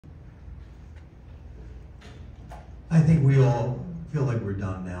I think we all feel like we're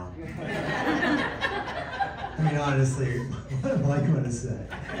done now. I mean, honestly, what am I going to say?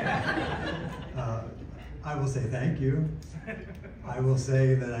 I will say thank you. I will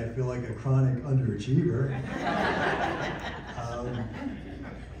say that I feel like a chronic underachiever.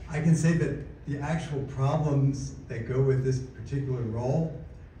 I can say that the actual problems that go with this particular role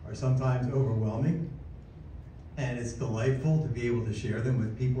are sometimes overwhelming, and it's delightful to be able to share them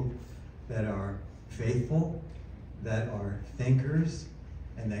with people that are faithful, that are thinkers,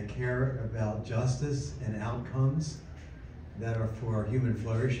 and that care about justice and outcomes that are for human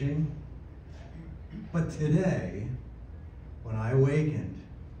flourishing. But today, when I awakened,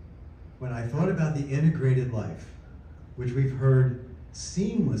 when I thought about the integrated life, which we've heard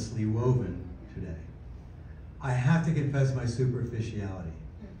seamlessly woven today, I have to confess my superficiality.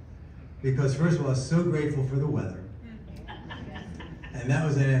 Because first of all, I was so grateful for the weather, and that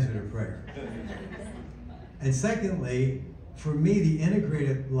was an answer to prayer. And secondly, for me, the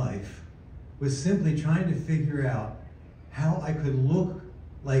integrated life was simply trying to figure out how I could look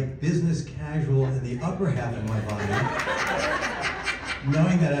like business casual in the upper half of my body,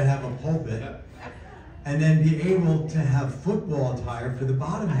 knowing that I have a pulpit, and then be able to have football attire for the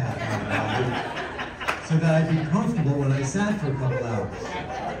bottom half of my body, so that I'd be comfortable when I sat for a couple hours.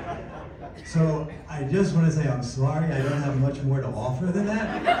 So I just want to say I'm sorry, I don't have much more to offer than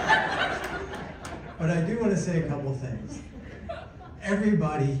that. But I do want to say a couple things.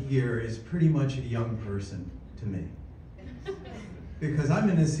 Everybody here is pretty much a young person to me. Because I'm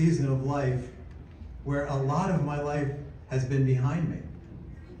in a season of life where a lot of my life has been behind me.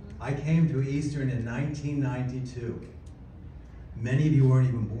 I came to Eastern in 1992. Many of you weren't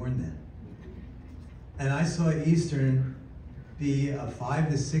even born then. And I saw Eastern be a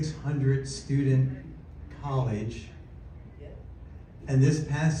 500 to 600 student college. And this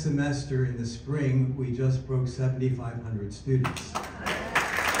past semester in the spring, we just broke 7,500 students.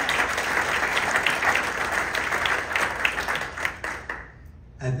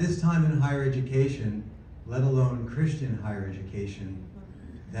 At this time in higher education, let alone Christian higher education,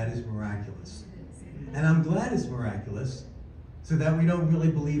 that is miraculous. And I'm glad it's miraculous, so that we don't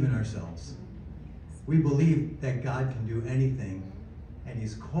really believe in ourselves. We believe that God can do anything, and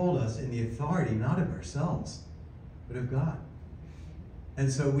He's called us in the authority, not of ourselves, but of God.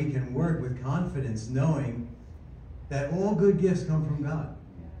 And so we can work with confidence, knowing that all good gifts come from God.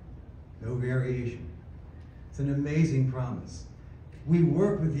 No variation. It's an amazing promise. We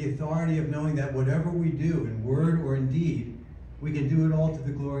work with the authority of knowing that whatever we do in word or in deed, we can do it all to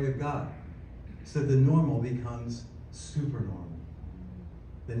the glory of God. So the normal becomes supernormal.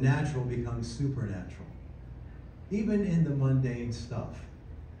 The natural becomes supernatural. Even in the mundane stuff.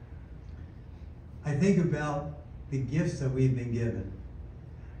 I think about the gifts that we've been given.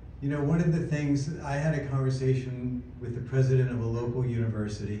 You know, one of the things, I had a conversation with the president of a local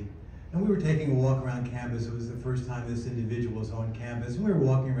university, and we were taking a walk around campus. It was the first time this individual was on campus, and we were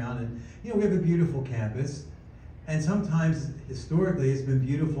walking around, and you know, we have a beautiful campus, and sometimes, historically, it's been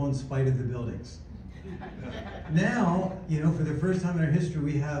beautiful in spite of the buildings. Now, you know, for the first time in our history,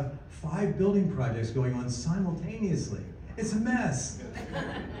 we have 5 building projects going on simultaneously. It's a mess.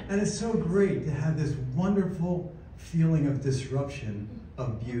 And it's so great to have this wonderful feeling of disruption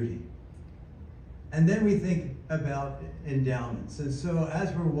of beauty. And then we think about endowments. And so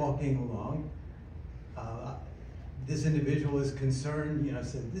as we're walking along, this individual is concerned, you know,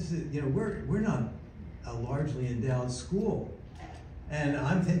 said, this is, you know, we're not a largely endowed school. And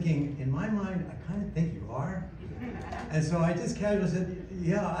I'm thinking, in my mind, I kind of think you are. And so I just casually said,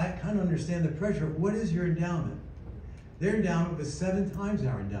 yeah, I kind of understand the pressure. What is your endowment? Their endowment was 7 times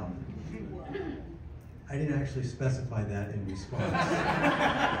our endowment. I didn't actually specify that in response.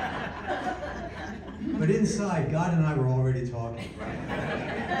 But inside, God and I were already talking.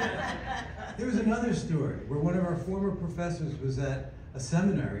 There was another story where one of our former professors was at a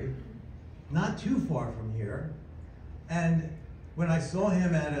seminary not too far from here, and when I saw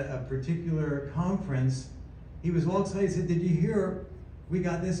him at a particular conference, he was all excited. He said, did you hear we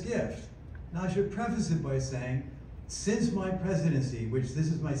got this gift? Now I should preface it by saying, since my presidency, which this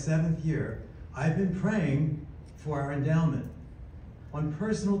is my 7th year, I've been praying for our endowment on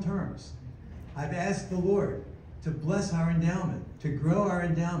personal terms. I've asked the Lord to bless our endowment, to grow our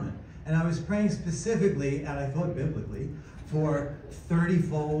endowment. And I was praying specifically, and I thought biblically, for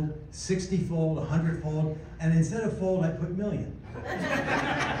 30-fold, 60-fold, 100-fold, and instead of fold, I put million.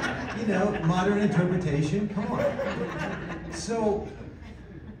 You know, modern interpretation, come on. So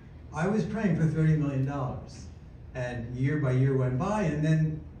I was praying for $30 million. And year by year went by, and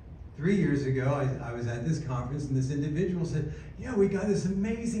then 3 years ago, I was at this conference, and this individual said, yeah, we got this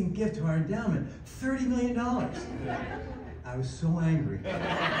amazing gift to our endowment, $30 million. I was so angry,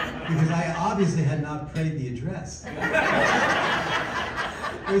 because I obviously had not prayed the address.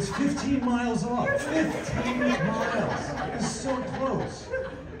 It was 15 miles off, 15 miles. It was so close.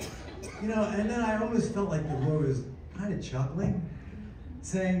 You know, and then I almost felt like the Lord was kind of chuckling,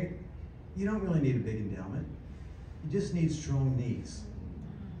 saying, you don't really need a big endowment. You just need strong knees.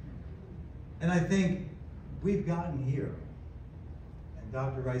 And I think we've gotten here. And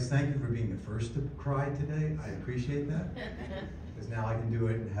Dr. Rice, thank you for being the first to cry today. I appreciate that. Because now I can do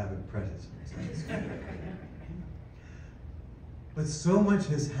it and have it present. But so much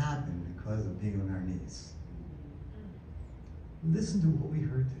has happened because of being on our knees. Listen to what we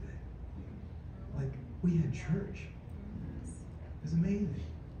heard today. Like, we had church. It was amazing.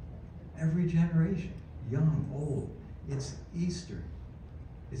 Every generation, young, old. It's Easter.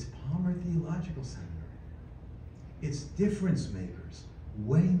 It's Palmer Theological Seminary. It's difference makers,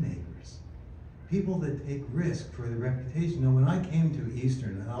 way makers, people that take risk for the reputation. Now, when I came to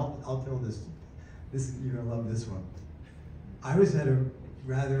Eastern, and I'll tell this, you're gonna love this one. I was at a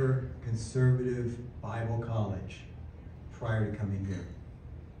rather conservative Bible college prior to coming here.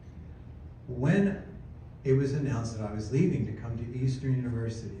 When it was announced that I was leaving to come to Eastern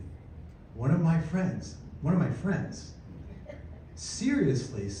University, one of my friends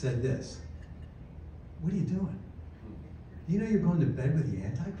seriously said this, what are you doing? Do you know you're going to bed with the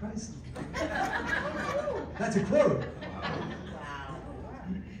Antichrist? That's a quote. Wow.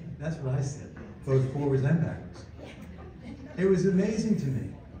 That's what I said, both forwards and backwards. It was amazing to me.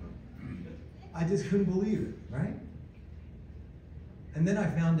 I just couldn't believe it, right? And then I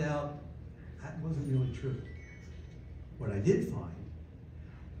found out that wasn't really true. What I did find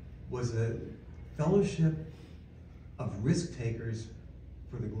was a fellowship of risk takers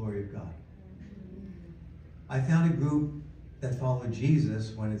for the glory of God. I found a group that followed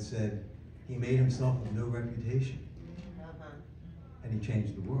Jesus when it said he made himself of no reputation, and he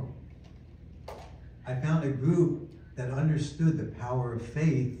changed the world. I found a group that understood the power of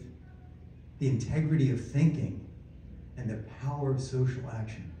faith, the integrity of thinking, and the power of social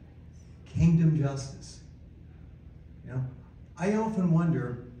action. Kingdom justice. You know, I often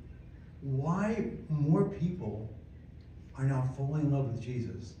wonder why more people are now falling in love with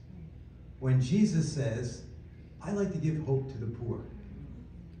Jesus when Jesus says, I like to give hope to the poor.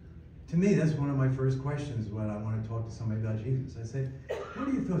 To me, that's one of my first questions when I want to talk to somebody about Jesus. I say, what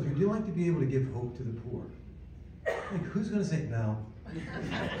are your thoughts? Would you like to be able to give hope to the poor? Like, who's going to say, no,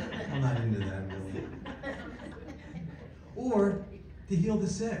 I'm not into that really. Or to heal the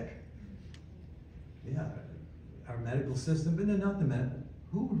sick. Yeah, our medical system, but no, not the medical.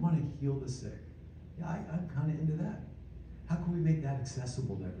 Who would want to heal the sick? Yeah, I'm kind of into that. How can we make that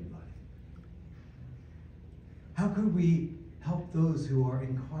accessible to everybody? How could we help those who are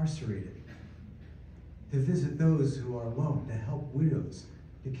incarcerated, to visit those who are alone, to help widows,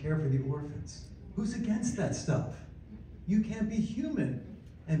 to care for the orphans? Who's against that stuff? You can't be human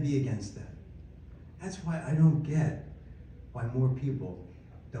and be against that. That's why I don't get why more people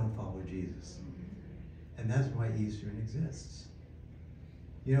don't follow Jesus. And that's why Eastern exists.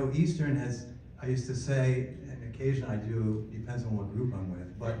 You know, Eastern has, I used to say, and occasionally I do, depends on what group I'm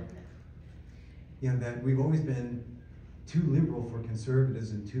with, but you know, that we've always been too liberal for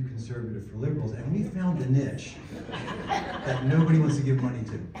conservatives and too conservative for liberals, and we found the niche that nobody wants to give money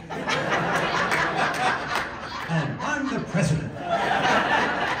to. And I'm the president.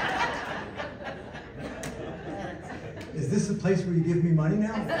 Is this the place where you give me money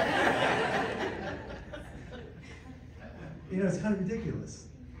now? You know, it's kind of ridiculous.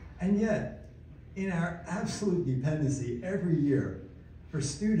 And yet, in our absolute dependency every year for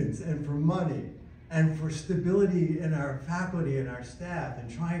students and for money and for stability in our faculty and our staff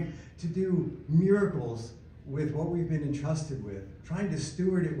and trying to do miracles with what we've been entrusted with, trying to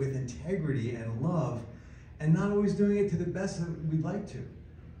steward it with integrity and love, and not always doing it to the best that we'd like to.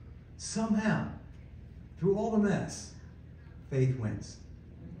 Somehow, through all the mess, faith wins.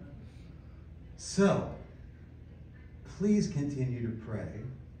 So, please continue to pray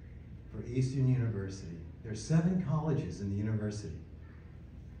for Eastern University. There are 7 colleges in the university.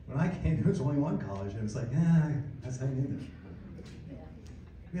 When I came, there was only 1 college, and it was like, that's hanging in there.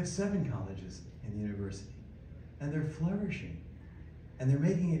 We have 7 colleges in the university, and they're flourishing, and they're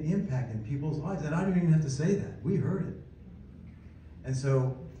making an impact in people's lives, and I don't even have to say that. We heard it. And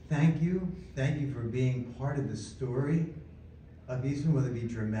so, thank you for being part of the story of Eastern, whether it be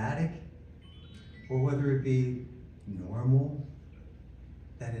dramatic, or whether it be normal,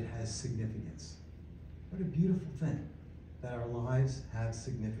 that it has significance. What a beautiful thing. that our lives have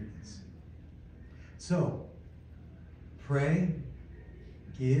significance. So, pray,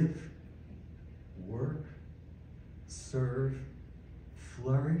 give, work, serve,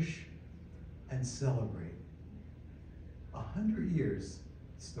 flourish, and celebrate. 100 years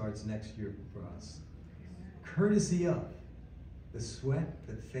starts next year for us. Courtesy of the sweat,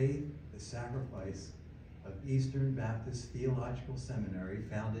 the faith, the sacrifice of Eastern Baptist Theological Seminary,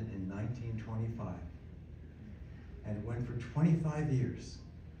 founded in 1925. And it went for 25 years.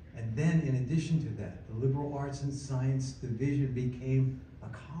 And then, in addition to that, the Liberal Arts and Science Division became a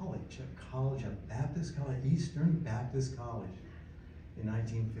Baptist college, Eastern Baptist College, in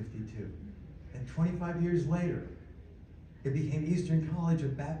 1952. And 25 years later, it became Eastern College, a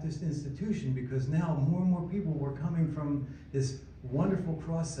Baptist institution, because now more and more people were coming from this wonderful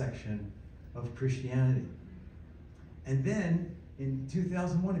cross-section of Christianity. And then, in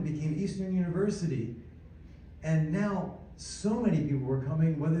 2001, it became Eastern University, and now so many people were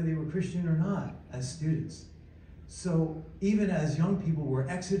coming, whether they were Christian or not, as students. So even as young people were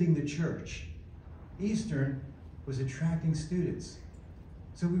exiting the church, Eastern was attracting students.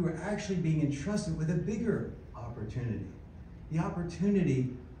 So we were actually being entrusted with a bigger opportunity, the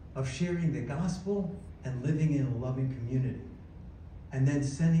opportunity of sharing the gospel and living in a loving community, and then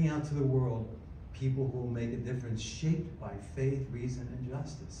sending out to the world people who will make a difference, shaped by faith, reason, and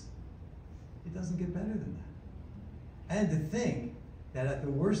justice. It doesn't get better than that. And to think that at the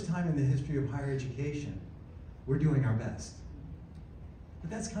worst time in the history of higher education, we're doing our best. But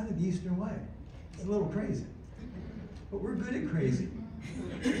that's kind of the Eastern way. It's a little crazy. But we're good at crazy.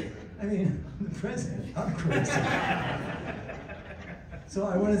 I mean, I'm the president, I'm crazy. So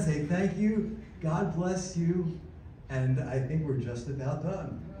I want to say thank you, God bless you, and I think we're just about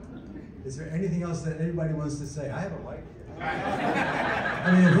done. Is there anything else that anybody wants to say? I have a light here.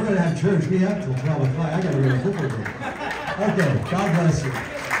 I mean, if we're going to have church, we have till 12 o'clock. I got to go to football game. Okay, God bless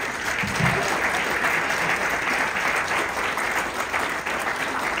you.